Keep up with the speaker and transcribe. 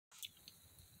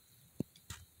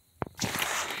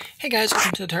Hey guys,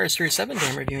 welcome to the Tire Series 7.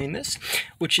 I'm reviewing this,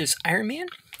 which is Iron Man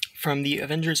from the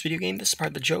Avengers video game. This is part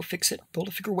of the Joe Fixit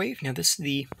Build-A-Figure wave. Now this is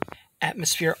the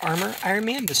Atmosphere Armor Iron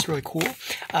Man. This is really cool.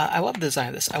 I love the design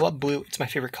of this. I love blue. It's my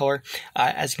favorite color,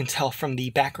 as you can tell from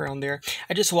the background there.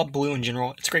 I just love blue in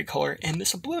general. It's a great color. And this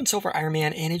is a blue and silver Iron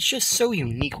Man, and it's just so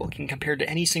unique looking compared to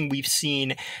anything we've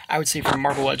seen, I would say, from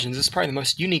Marvel Legends. This is probably the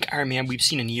most unique Iron Man we've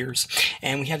seen in years.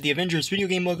 And we have the Avengers video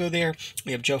game logo there.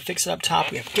 We have Joe Fixit up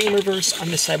top. We have Gamerverse. On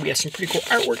this side, we have some pretty cool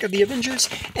artwork of the Avengers.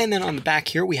 And then on the back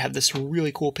here, we have this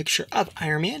really cool picture of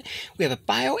Iron Man. We have a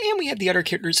bio, and we have the other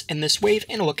characters in this wave,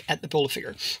 and a look at the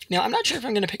Build-A-Figure. Now, I'm not sure if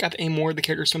I'm going to pick up any more of the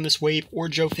characters from this wave or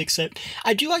Joe Fixit.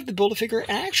 I do like the Build-A-Figure,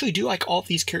 and I actually do like all of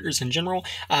these characters in general,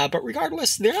 but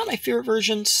regardless, they're not my favorite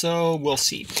version, so we'll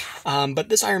see. But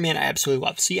this Iron Man I absolutely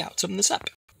love. So yeah, let's open this up.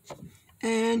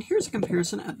 And here's a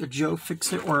comparison at the Joe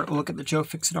Fixit, or a look at the Joe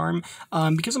Fixit arm,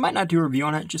 because I might not do a review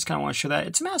on it, just kind of want to show that.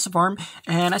 It's a massive arm,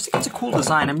 and I think it's a cool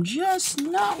design. I'm just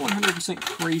not 100%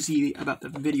 crazy about the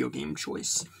video game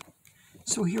choice.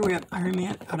 So here we have Iron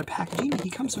Man out of packaging. He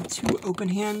comes with two open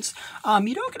hands.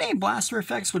 You don't get any blaster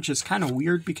effects, which is kind of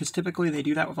weird because typically they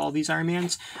do that with all these Iron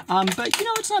Mans. But, you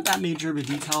know, it's not that major of a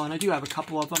detail, and I do have a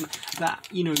couple of them that,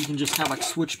 you know, you can just kind of like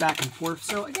switch back and forth.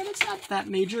 So again, it's not that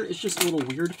major. It's just a little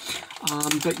weird.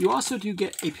 But you also do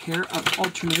get a pair of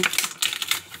alternative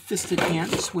fisted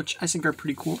hands, which I think are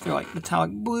pretty cool. They're like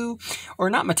metallic blue, or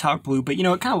not metallic blue, but you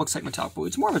know, it kind of looks like metallic blue.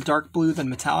 It's more of a dark blue than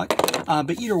metallic,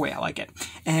 but either way, I like it.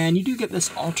 And you do get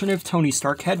this alternative Tony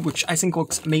Stark head, which I think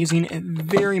looks amazing. It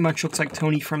very much looks like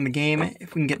Tony from the game,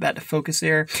 if we can get that to focus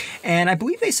there. And I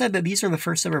believe they said that these are the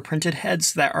first ever printed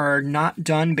heads that are not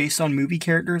done based on movie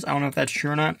characters. I don't know if that's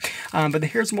true or not, but the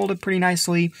hair's molded pretty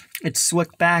nicely. It's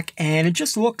slicked back, and it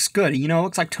just looks good. You know, it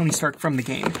looks like Tony Stark from the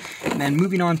game. And then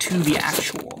moving on to the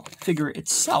actual figure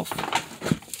itself.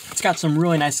 It's got some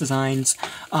really nice designs.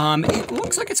 It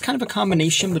looks like it's kind of a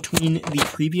combination between the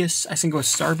previous, I think it was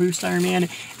Star Boost Iron Man,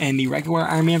 and the regular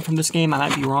Iron Man from this game. I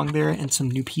might be wrong there, and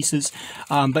some new pieces.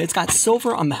 But it's got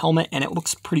silver on the helmet, and it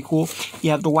looks pretty cool.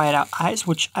 You have the white out eyes,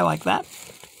 which I like that.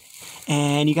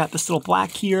 And you got this little black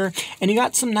here, and you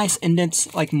got some nice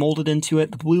indents like molded into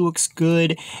it. The blue looks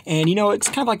good, and you know, it's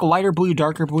kind of like lighter blue,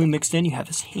 darker blue mixed in. You have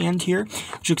his hand here,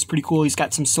 which looks pretty cool. He's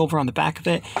got some silver on the back of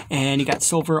it, and you got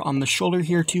silver on the shoulder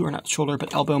here too, or not shoulder,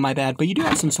 but elbow, my bad. But you do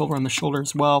have some silver on the shoulder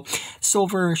as well.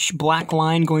 Silver black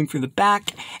line going through the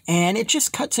back, and it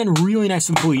just cuts in really nice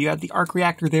with blue. You have the arc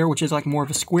reactor there, which is like more of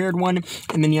a squared one,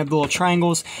 and then you have the little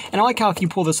triangles. And I like how if you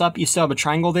pull this up, you still have a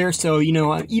triangle there, so you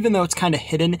know, even though it's kind of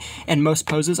hidden and most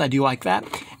poses, I do like that.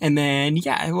 And then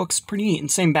yeah, it looks pretty neat. And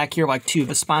same back here, like too,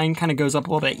 the spine kind of goes up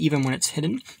a little bit even when it's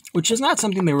hidden, which is not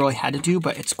something they really had to do,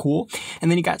 but it's cool. And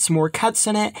then you got some more cuts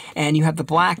in it, and you have the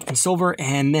black and silver,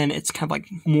 and then it's kind of like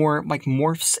more like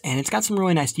morphs, and it's got some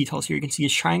really nice details here. You can see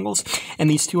his triangles and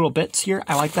these two little bits here.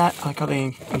 I like that. I like how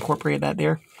they incorporated that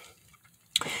there.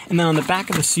 And then on the back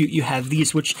of the suit, you have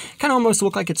these, which kind of almost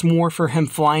look like it's more for him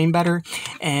flying better.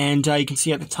 And you can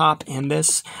see at the top and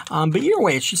this. But either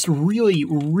way, it's just really,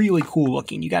 really cool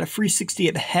looking. You got a 360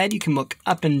 at the head. You can look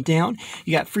up and down.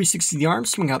 You got 360 the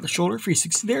arms, swing out the shoulder,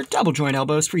 360 there, double joint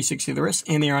elbows, 360 the wrists,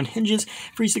 and they're on hinges,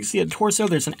 360 at the torso.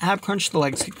 There's an ab crunch. The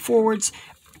legs kick forwards,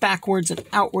 backwards, and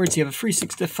outwards. You have a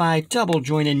 365 double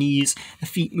jointed knees. The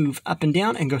feet move up and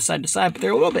down and go side to side, but they're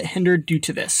a little bit hindered due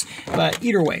to this. But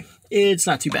either way, it's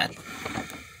not too bad.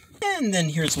 And then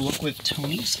here's a look with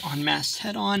Tony's unmasked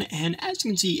head on, and as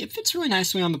you can see, it fits really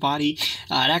nicely on the body. It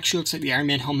actually looks like the Iron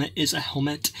Man helmet is a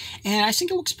helmet, and I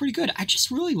think it looks pretty good. I just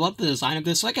really love the design of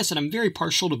this. Like I said, I'm very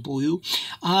partial to blue,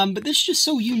 but this is just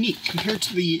so unique compared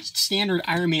to the standard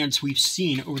Iron Mans we've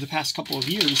seen over the past couple of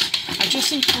years. I just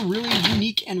think it's a really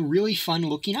unique and really fun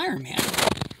looking Iron Man.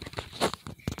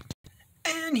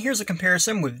 And here's a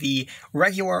comparison with the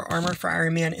regular armor for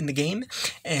Iron Man in the game.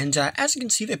 And as you can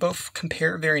see, they both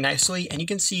compare very nicely. And you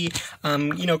can see,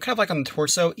 you know, kind of like on the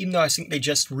torso, even though I think they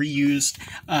just reused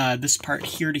this part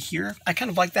here to here, I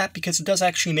kind of like that because it does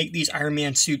actually make these Iron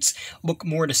Man suits look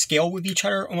more to scale with each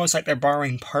other, almost like they're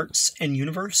borrowing parts in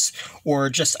universe or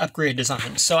just upgraded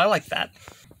designs. So I like that.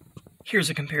 Here's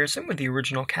a comparison with the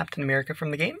original Captain America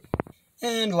from the game.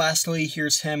 And lastly,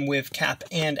 here's him with Cap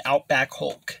and Outback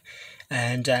Hulk.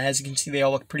 And as you can see, they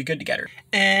all look pretty good together.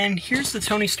 And here's the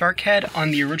Tony Stark head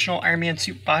on the original Iron Man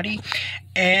suit body.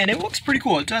 And it looks pretty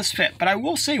cool. It does fit. But I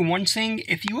will say one thing.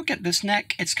 If you look at this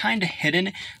neck, it's kind of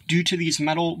hidden due to these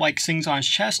metal-like things on his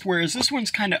chest, whereas this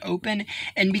one's kind of open.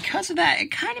 And because of that,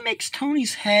 it kind of makes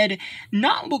Tony's head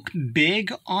not look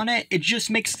big on it. It just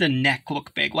makes the neck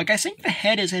look big. Like, I think the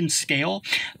head is in scale,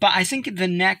 but I think the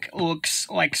neck looks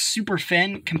like super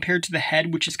thin compared to the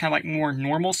head, which is kind of like more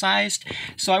normal sized.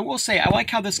 So I will say, I like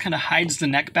how this kind of hides the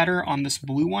neck better on this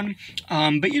blue one.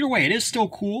 But either way, it is still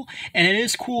cool. And it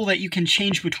is cool that you can change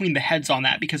between the heads on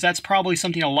that, because that's probably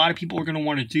something a lot of people are going to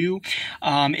want to do.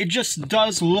 It just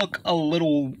does look a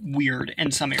little weird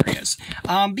in some areas.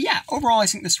 But yeah, overall, I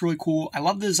think this is really cool. I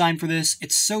love the design for this.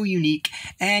 It's so unique.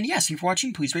 And yes, thank you for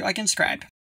watching. Please rate, like, and subscribe.